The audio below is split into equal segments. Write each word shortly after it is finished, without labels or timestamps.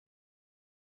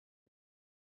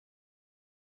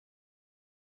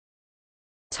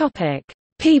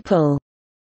People.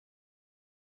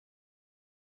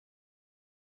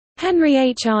 Henry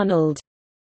H. Arnold,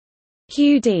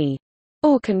 Hugh D.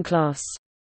 Auchincloss.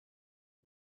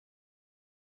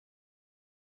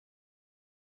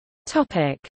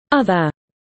 Other.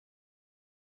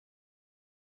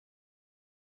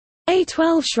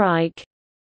 A12 Shrike,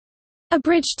 A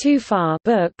Bridge Too Far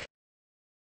book,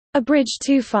 A Bridge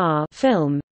Too Far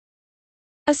film,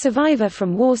 A Survivor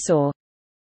from Warsaw,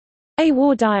 A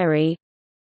War Diary,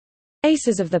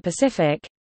 Aces of the Pacific,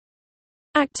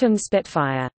 Achtung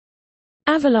Spitfire,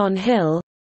 Avalon Hill,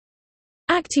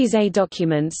 Actes et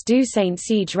documents du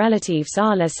Saint-Siège relatifs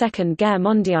à la Seconde Guerre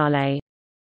mondiale,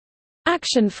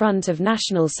 Action Front of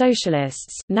National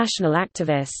Socialists, National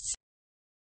Activists,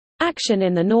 Action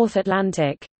in the North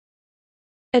Atlantic,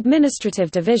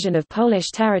 Administrative Division of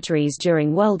Polish Territories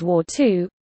during World War II,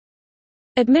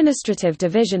 Administrative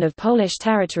Division of Polish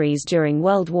Territories during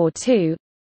World War II,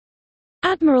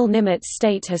 Admiral Nimitz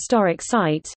State Historic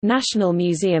Site, National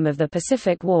Museum of the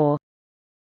Pacific War,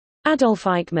 Adolf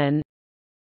Eichmann,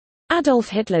 Adolf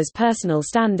Hitler's Personal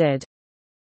Standard,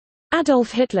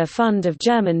 Adolf Hitler Fund of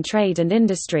German Trade and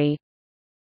Industry,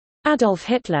 Adolf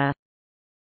Hitler,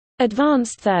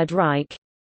 Advanced Third Reich,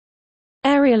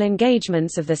 Aerial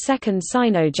engagements of the Second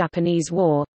Sino-Japanese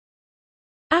War,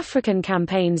 African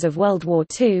campaigns of World War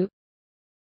II,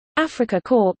 Afrika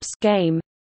Korps game,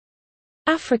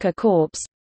 Afrika Korps,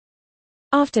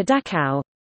 After Dachau,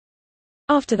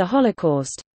 After the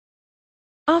Holocaust,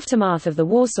 Aftermath of the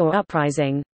Warsaw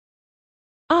Uprising,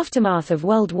 Aftermath of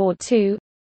World War II,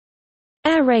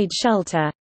 Air Raid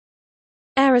Shelter,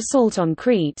 Air Assault on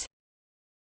Crete,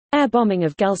 Air bombing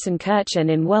of Gelsenkirchen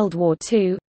in World War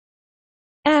II,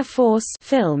 Air Force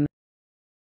film,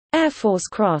 Air Force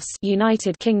Cross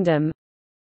United Kingdom,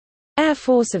 Air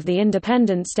Force of the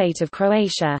Independent State of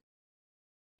Croatia,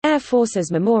 Air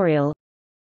Forces Memorial,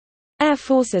 Air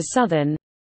Forces Southern,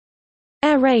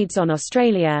 Air Raids on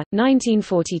Australia,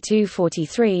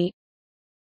 1942–43,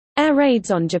 Air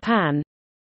Raids on Japan,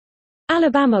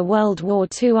 Alabama World War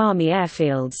II Army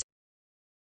airfields,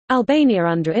 Albania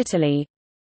under Italy,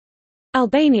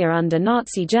 Albania under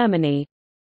Nazi Germany,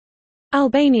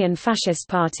 Albanian Fascist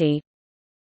Party,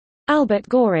 Albert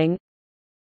Göring,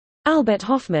 Albert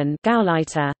Hoffman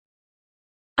Gauleiter,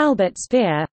 Albert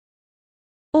Speer,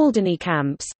 Alderney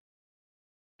camps,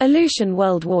 Aleutian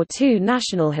World War II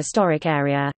National Historic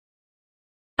Area,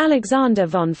 Alexander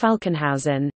von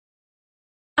Falkenhausen,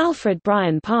 Alfred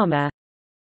Bryan Palmer,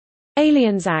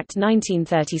 Aliens Act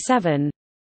 1937,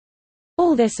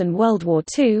 All This and World War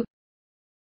II,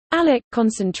 Alec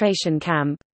concentration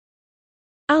camp,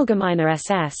 Allgemeiner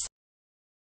SS,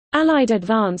 Allied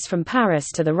advance from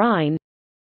Paris to the Rhine,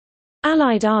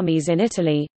 Allied armies in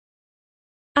Italy,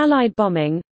 Allied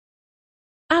bombing,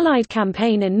 Allied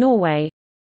campaign in Norway,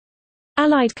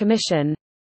 Allied Commission,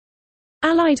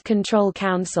 Allied Control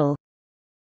Council,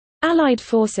 Allied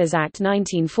Forces Act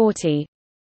 1940,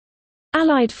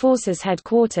 Allied Forces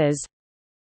Headquarters,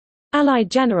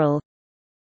 Allied General,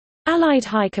 Allied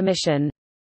High Commission,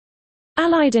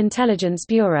 Allied Intelligence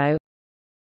Bureau,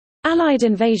 Allied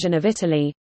invasion of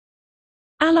Italy,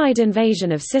 Allied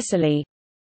invasion of Sicily,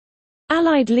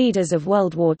 Allied leaders of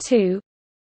World War II,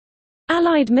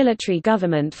 Allied military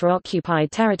government for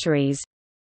occupied territories,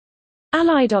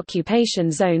 Allied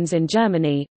occupation zones in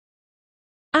Germany,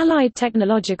 Allied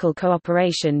technological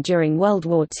cooperation during World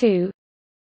War II,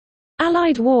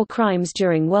 Allied war crimes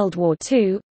during World War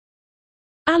II,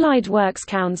 Allied Works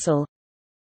Council,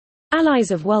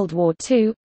 Allies of World War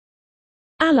II,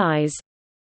 Allies,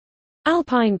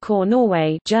 Alpine Corps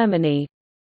Norway Germany,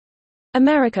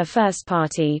 America First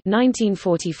Party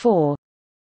 1944,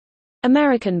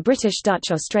 American British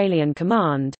Dutch Australian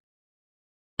Command,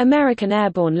 American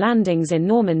airborne landings in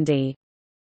Normandy,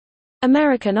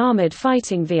 American armored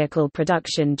fighting vehicle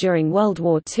production during World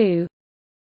War II,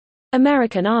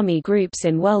 American Army groups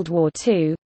in World War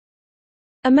II,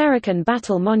 American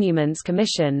Battle Monuments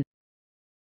Commission,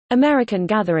 American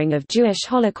gathering of Jewish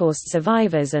Holocaust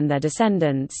survivors and their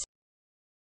descendants,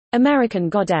 American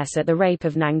goddess at the rape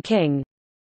of Nanking,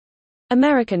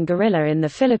 American guerrilla in the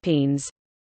Philippines,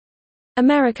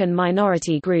 American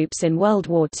minority groups in World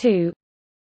War II,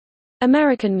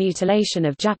 American mutilation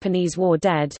of Japanese war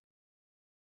dead,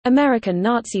 American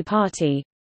Nazi Party,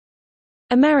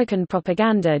 American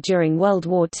propaganda during World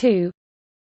War II,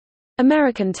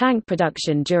 American tank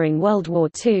production during World War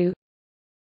II,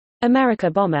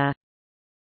 America bomber,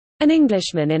 An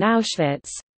Englishman in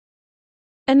Auschwitz,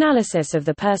 Analysis of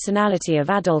the personality of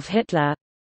Adolf Hitler,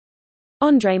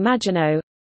 André Maginot,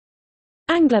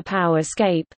 Anglo-POW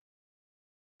escape,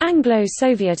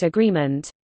 Anglo-Soviet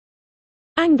agreement,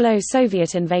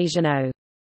 Anglo-Soviet invasion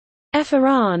of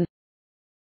Iran.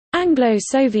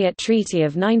 Anglo-Soviet Treaty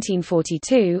of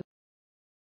 1942.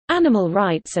 Animal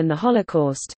rights and the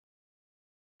Holocaust.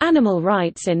 Animal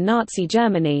rights in Nazi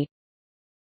Germany.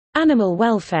 Animal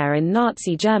welfare in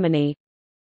Nazi Germany.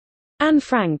 Anne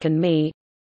Frank and me.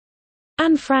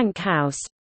 Anne Frank House.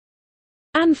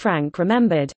 Anne Frank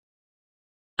Remembered.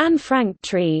 Anne Frank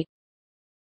Tree.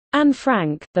 Anne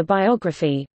Frank, the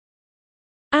biography.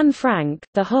 Anne Frank,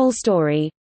 the whole story.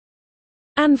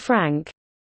 Anne Frank.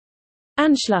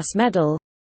 Anschluss Medal.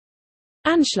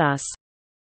 Anschluss.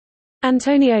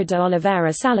 Antonio de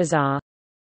Oliveira Salazar.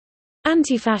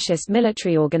 Anti-fascist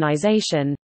military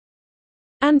organization.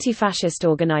 Anti-fascist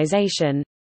organization.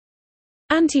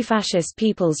 Anti-fascist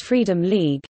People's Freedom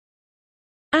League.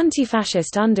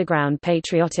 Anti-fascist underground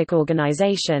patriotic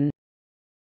organization.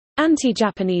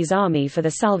 Anti-Japanese Army for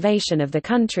the Salvation of the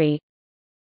Country.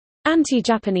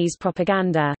 Anti-Japanese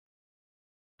propaganda.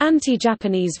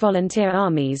 Anti-Japanese volunteer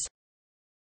armies.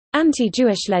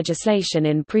 Anti-Jewish legislation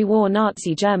in pre-war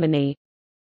Nazi Germany.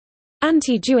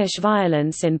 Anti-Jewish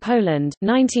violence in Poland,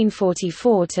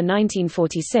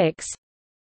 1944–1946.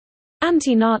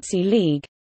 Anti-Nazi League.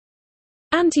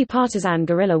 Anti-partisan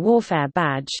guerrilla warfare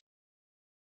badge.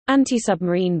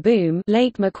 Anti-submarine boom,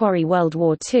 Lake Macquarie World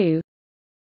War II.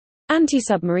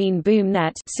 Anti-submarine boom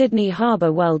net, Sydney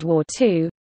Harbour World War II.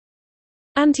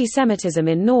 Anti-Semitism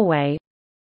in Norway.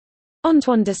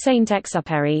 Antoine de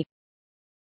Saint-Exupéry.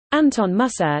 Anton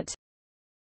Mussert.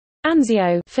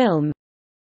 Anzio film.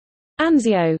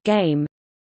 Anzio game.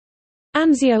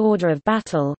 Anzio Order of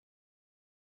Battle.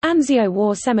 Anzio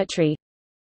War Cemetery.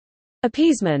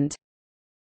 Appeasement.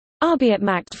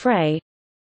 Arbeitsmacht frei.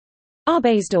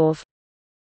 Arbeitsdorf.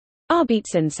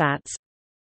 Arbeitsinsatz.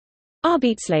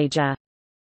 Arbeitslager.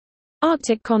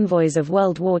 Arctic convoys of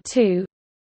World War II.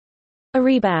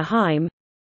 Ariberheim.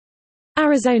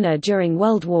 Arizona during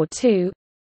World War II.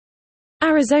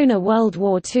 Arizona World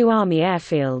War II Army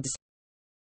airfields.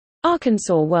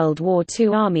 Arkansas World War II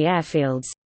Army airfields.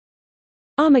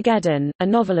 Armageddon, a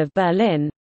novel of Berlin.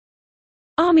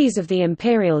 Armies of the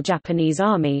Imperial Japanese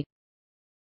Army.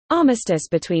 Armistice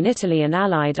between Italy and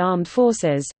Allied armed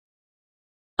forces.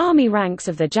 Army ranks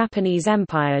of the Japanese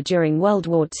Empire during World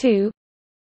War II.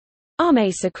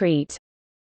 Armée secrète.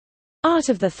 Art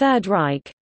of the Third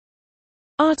Reich.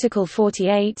 Article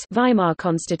 48 Weimar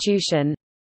Constitution.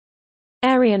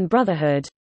 Aryan Brotherhood.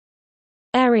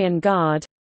 Aryan Guard.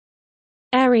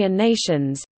 Aryan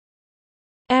nations.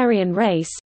 Aryan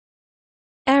race.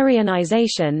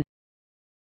 Aryanization.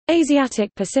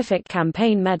 Asiatic Pacific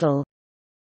Campaign Medal.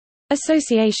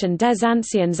 Association des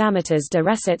Anciens Amateurs de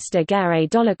Récits de Guerre et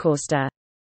d'Holocauste.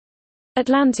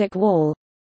 Atlantic Wall.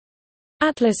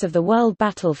 Atlas of the World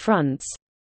Battle Fronts.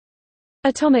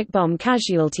 Atomic Bomb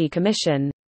Casualty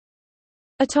Commission.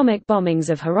 Atomic bombings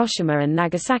of Hiroshima and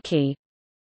Nagasaki.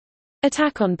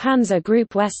 Attack on Panzer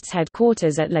Group West's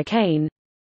headquarters at Lacane.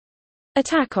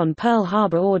 Attack on Pearl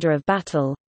Harbor Order of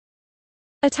Battle.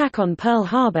 Attack on Pearl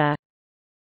Harbor.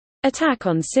 Attack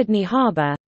on Sydney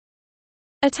Harbor.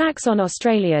 Attacks on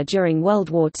Australia during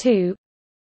World War II.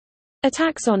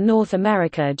 Attacks on North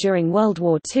America during World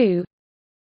War II.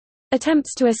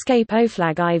 Attempts to escape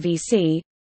OFLAG IVC.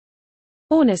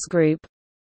 Ornis Group.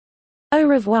 Au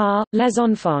revoir, les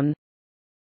enfants.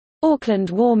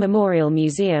 Auckland War Memorial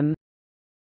Museum.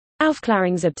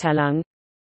 Aufklärungsabteilung.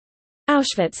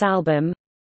 Auschwitz album.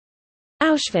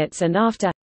 Auschwitz and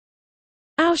after.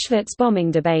 Auschwitz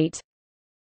bombing debate.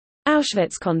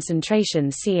 Auschwitz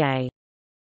concentration ca.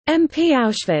 MP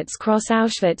Auschwitz Cross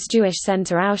Auschwitz Jewish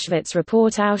Center Auschwitz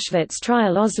Report Auschwitz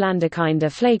Trial Ausländerkinder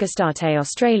Pflegestate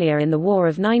Australia in the War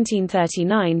of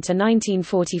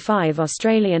 1939–1945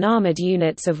 Australian Armoured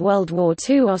Units of World War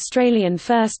II Australian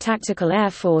 1st Tactical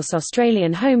Air Force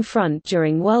Australian Home Front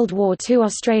during World War II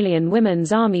Australian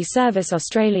Women's Army Service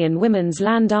Australian Women's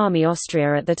Land Army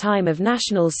Austria at the time of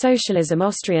National Socialism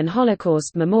Austrian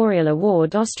Holocaust Memorial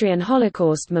Award Austrian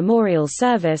Holocaust Memorial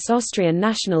Service Austrian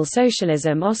National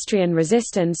Socialism Austrian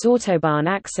Resistance Autobahn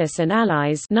Axis and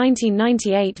Allies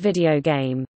 1998 video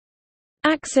game.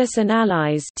 Axis and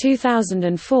Allies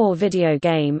 2004 video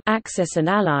game Axis and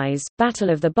Allies,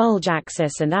 Battle of the Bulge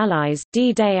Axis and Allies,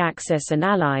 D-Day Axis and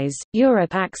Allies,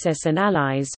 Europe Axis and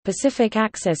Allies, Pacific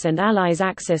Axis and Allies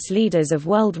Axis Leaders of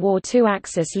World War II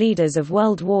Axis Leaders of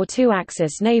World War II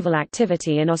Axis Naval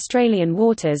Activity in Australian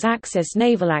waters Axis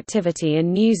Naval Activity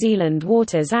in New Zealand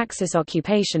waters Axis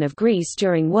Occupation of Greece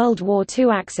during World War II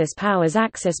Axis Powers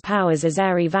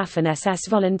Azeri Waffen SS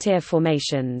Volunteer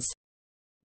Formations